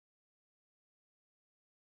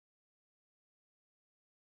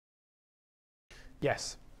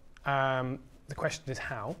Yes. The question is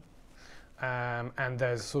how, and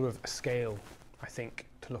there's sort of a scale, I think,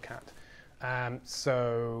 to look at.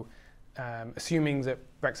 Assuming that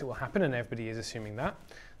Brexit will happen, and everybody is assuming that,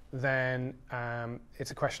 then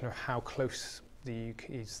it's a question of how close the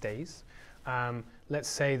UK stays. Let's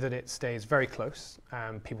say that it stays very close.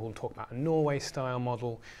 People will talk about a Norway-style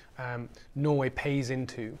model. Norway pays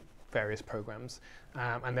into various programs,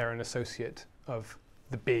 and they're an associate of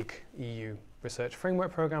the big EU research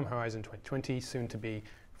framework program, Horizon 2020, soon to be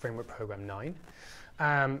Framework Program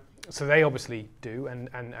 9. So they obviously do, and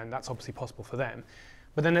that's obviously possible for them.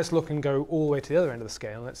 But then let's look and go all the way to the other end of the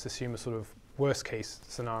scale. Let's assume a sort of worst case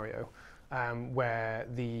scenario where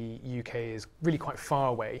the UK is really quite far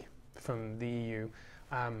away from the EU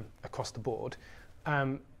across the board.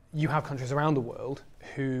 You have countries around the world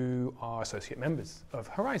who are associate members of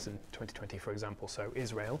Horizon 2020, for example. So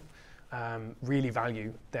Israel really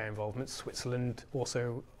value their involvement. Switzerland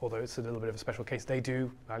also, although it's a little bit of a special case, they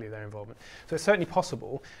do value their involvement. So it's certainly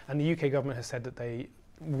possible, and the UK government has said that they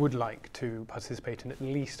would like to participate in at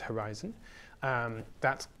least Horizon.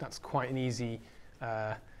 That's quite an easy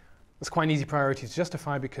priority to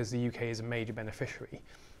justify because the UK is a major beneficiary.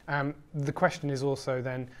 The question is also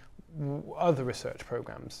then other research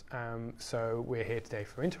programs. So we're here today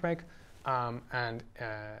for Interreg, and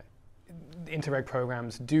Interreg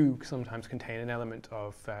programs do sometimes contain an element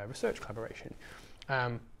of research collaboration.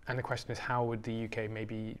 And the question is, how would the UK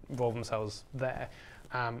maybe involve themselves there?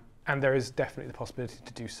 And there is definitely the possibility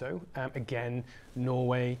to do so. Again,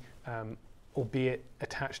 Norway, albeit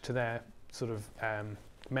attached to their sort of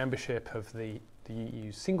membership of the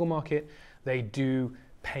EU's single market, they do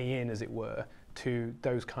pay in, as it were, to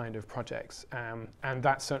those kind of projects. And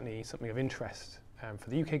that's certainly something of interest for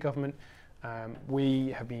the UK government. We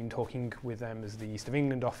have been talking with them as the East of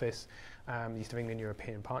England office, the East of England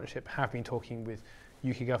European Partnership, have been talking with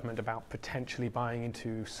UK government about potentially buying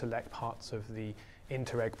into select parts of the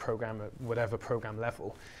Interreg programme at whatever programme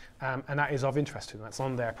level. And that is of interest to them. That's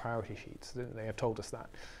on their priority sheets. They have told us that.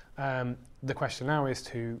 The question now is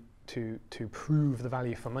to prove the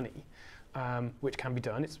value for money, which can be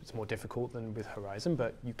done. It's more difficult than with Horizon,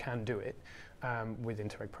 but you can do it with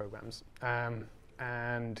Interreg programmes.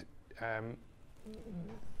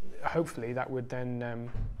 Hopefully that would then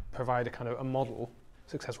provide a kind of a model,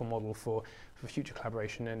 successful model for future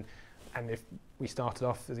collaboration. And if we started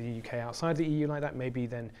off with the UK outside the EU like that, maybe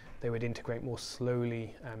then they would integrate more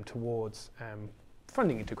slowly towards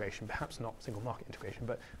funding integration, perhaps not single market integration,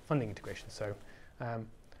 but funding integration. So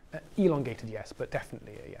elongated, yes, but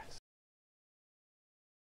definitely a yes.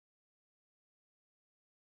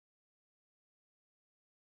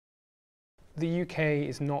 The UK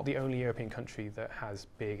is not the only European country that has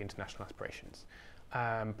big international aspirations.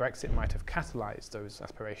 Brexit might have catalysed those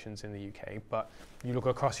aspirations in the UK, but you look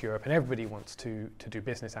across Europe and everybody wants to do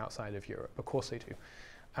business outside of Europe. Of course they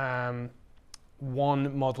do.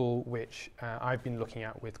 One model which I've been looking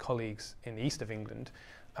at with colleagues in the east of England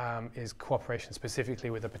is cooperation specifically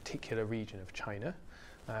with a particular region of China,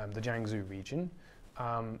 the Jiangsu region.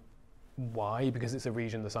 Why? Because it's a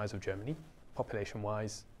region the size of Germany,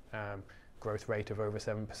 population-wise, growth rate of over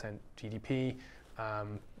 7% GDP,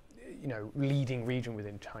 leading region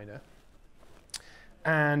within China.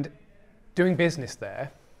 And doing business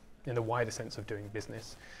there, in the wider sense of doing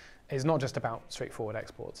business, is not just about straightforward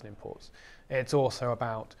exports and imports. It's also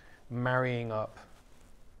about marrying up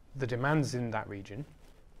the demands in that region,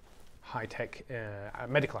 high-tech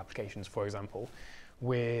medical applications, for example,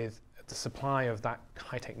 with the supply of that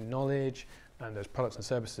high-tech knowledge and those products and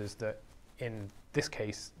services that, in this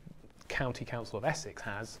case, County Council of Essex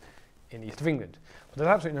has in the east of England. But there's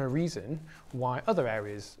absolutely no reason why other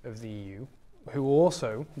areas of the EU, who are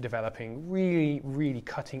also developing really, really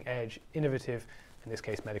cutting-edge, innovative, in this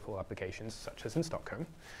case, medical applications, such as in Stockholm,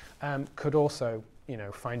 could also,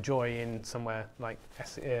 find joy in somewhere like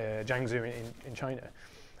Jiangsu in China.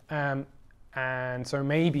 And so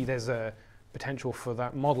maybe there's a potential for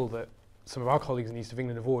that model that some of our colleagues in the east of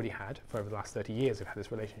England have already had for over the last 30 years. They've had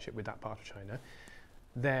this relationship with that part of China.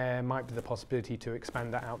 There might be the possibility to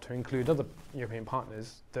expand that out to include other European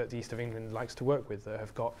partners that the east of England likes to work with that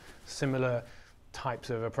have got similar types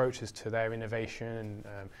of approaches to their innovation,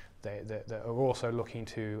 and they are also looking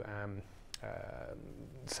to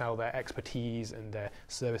sell their expertise and their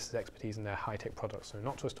services expertise and their high-tech products. So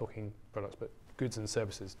not just talking products, but goods and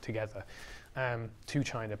services together to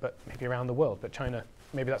China, but maybe around the world. But China,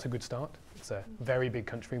 maybe that's a good start. It's a very big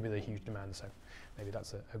country with a huge demand, so maybe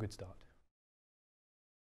that's a good start.